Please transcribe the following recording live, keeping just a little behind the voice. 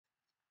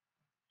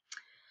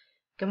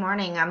Good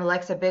morning, I'm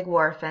Alexa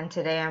Bigwharf, and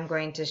today I'm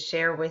going to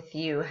share with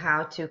you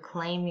how to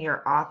claim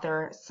your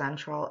Author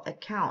Central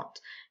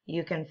account.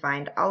 You can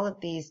find all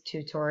of these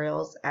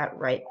tutorials at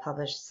Write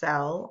Publish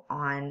Sell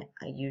on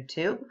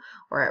YouTube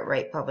or at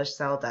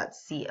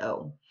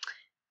writepublishsell.co.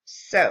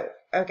 So,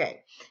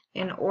 okay,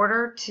 in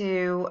order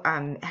to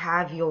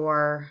have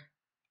your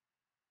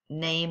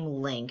name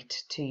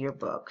linked to your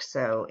book.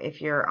 So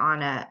if you're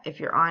on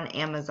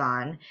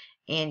Amazon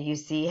and you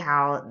see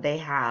how they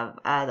have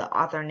the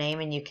author name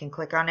and you can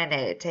click on it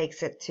and it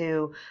takes it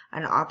to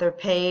an author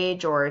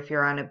page, or if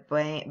you're on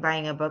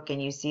buying a book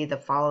and you see the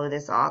follow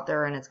this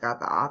author and it's got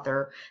the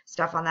author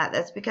stuff on that,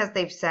 that's because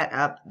they've set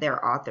up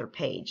their author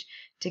page.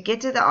 To get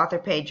to the author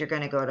page, you're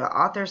going to go to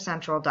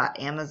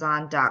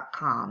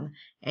authorcentral.amazon.com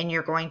and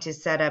you're going to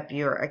set up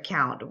your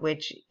account,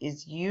 which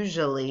is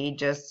usually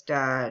just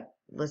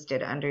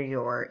listed under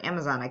your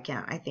Amazon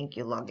account. I think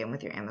you log in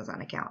with your Amazon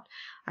account.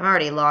 I'm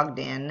already logged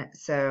in,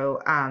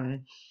 so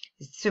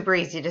it's super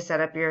easy to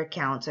set up your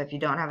account. So if you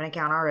don't have an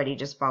account already,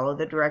 just follow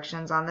the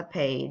directions on the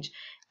page.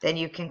 Then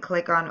you can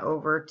click on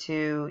over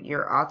to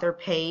your author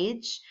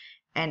page,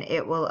 and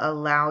it will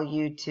allow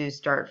you to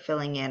start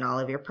filling in all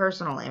of your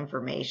personal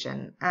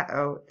information.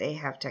 They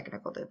have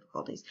technical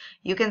difficulties.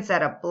 You can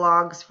set up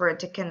blogs for it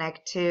to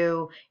connect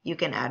to. You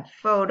can add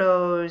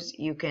photos.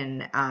 You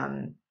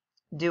can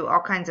do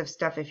all kinds of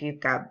stuff if you've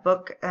got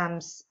book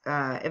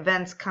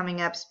events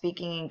coming up,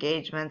 speaking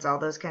engagements, all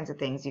those kinds of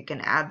things. You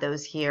can add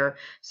those here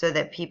so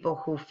that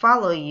people who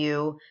follow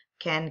you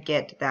can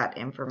get that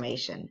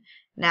information.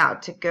 Now,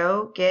 to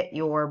go get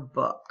your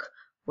book,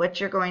 what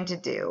you're going to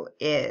do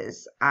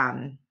is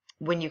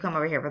when you come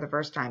over here for the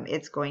first time,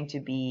 it's going to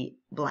be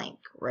blank,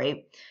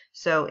 right?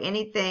 So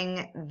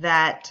anything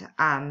that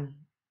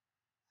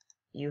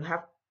you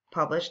have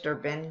published or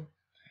been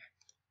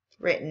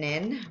written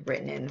in,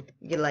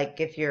 like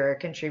if you're a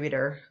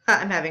contributor,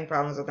 I'm having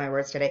problems with my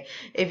words today.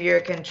 If you're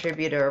a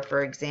contributor,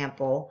 for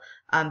example,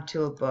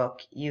 to a book,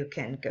 you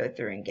can go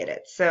through and get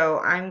it. So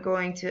I'm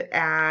going to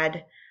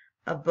add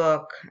a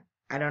book.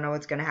 I don't know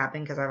what's going to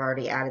happen because I've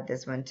already added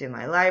this one to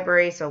my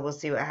library, so we'll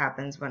see what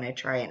happens when I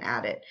try and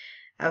add it.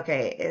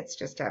 Okay, it's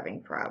just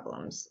having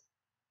problems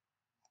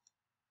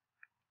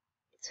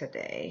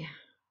today.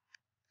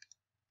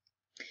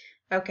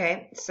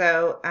 Okay,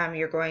 so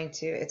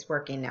it's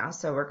working now.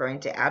 So we're going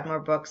to add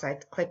more books. I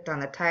clicked on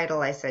the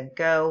title. I said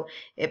go.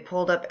 It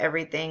pulled up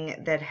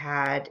everything that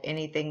had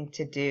anything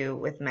to do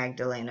with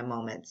Magdalena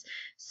Moments.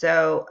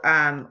 So,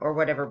 or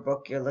whatever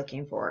book you're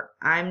looking for.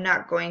 I'm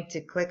not going to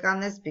click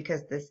on this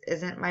because this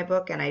isn't my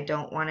book and I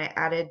don't want it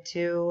added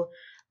to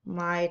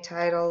my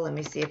title. Let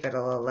me see if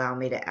it'll allow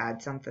me to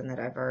add something that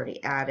I've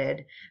already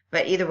added.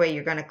 But either way,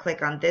 you're going to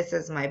click on this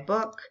is my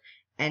book.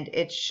 And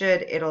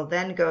it'll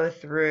then go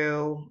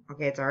through,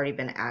 okay, it's already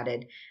been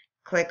added.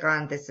 Click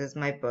on this is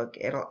my book.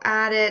 It'll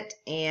add it,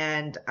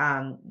 and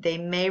they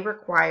may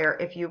require,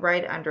 if you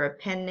write under a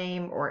pen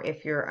name or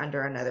if you're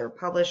under another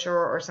publisher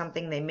or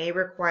something, they may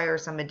require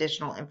some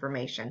additional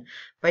information.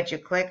 But you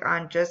click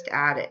on just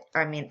add it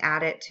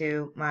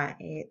to my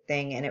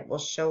thing, and it will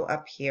show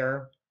up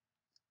here.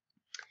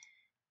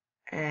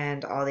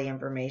 And all the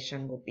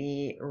information will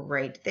be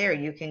right there.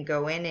 You can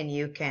go in and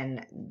you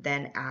can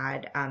then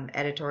add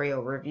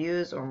editorial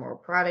reviews or more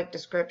product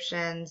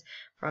descriptions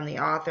from the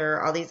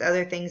author. All these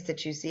other things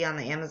that you see on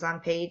the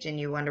Amazon page and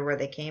you wonder where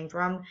they came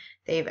from,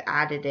 they've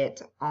added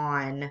it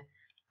on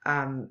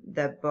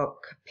the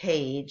book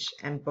page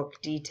and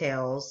book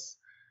details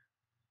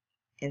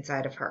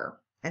inside of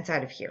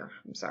here.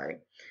 I'm sorry.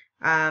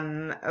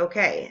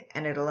 Okay,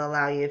 and it'll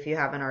allow you, if you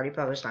haven't already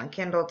published on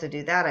Kindle, to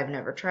do that. I've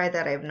never tried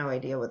that. I have no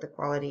idea what the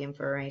quality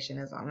information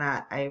is on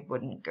that. I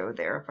wouldn't go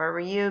there if I were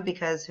you,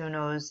 because who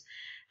knows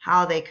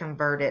how they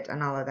convert it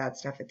and all of that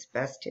stuff. It's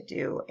best to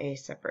do a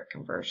separate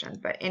conversion.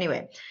 But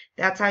anyway,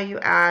 that's how you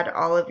add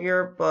all of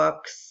your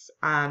books.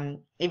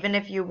 Even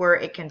if you were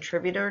a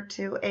contributor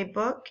to a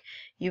book,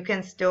 you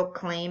can still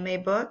claim a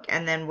book.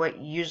 And then what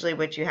you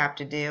have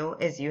to do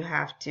is you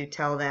have to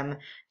tell them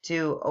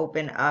to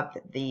open up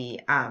the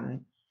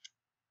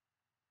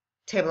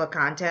table of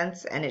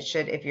contents, and it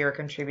should, if you're a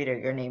contributor,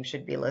 your name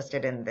should be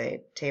listed in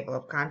the table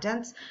of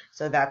contents.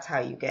 So that's how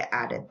you get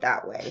added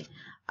that way.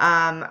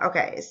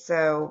 Okay,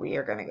 so we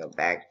are going to go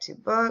back to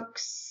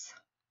books.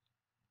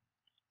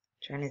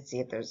 Trying to see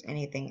if there's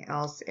anything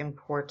else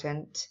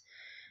important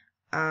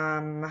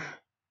to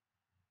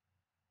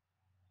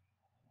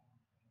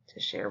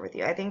share with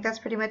you. I think that's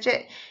pretty much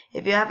it.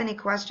 If you have any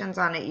questions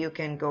on it, you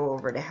can go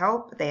over to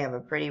help. They have a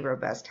pretty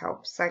robust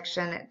help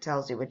section. It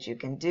tells you what you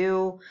can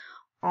do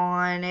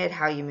on it,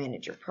 how you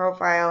manage your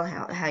profile,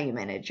 how you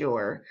manage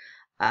your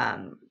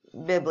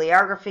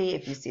bibliography.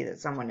 If you see that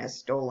someone has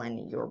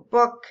stolen your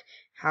book,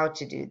 how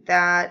to do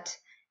that.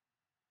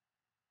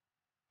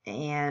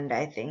 And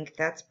I think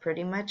that's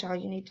pretty much all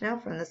you need to know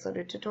from this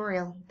little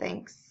tutorial.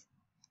 Thanks.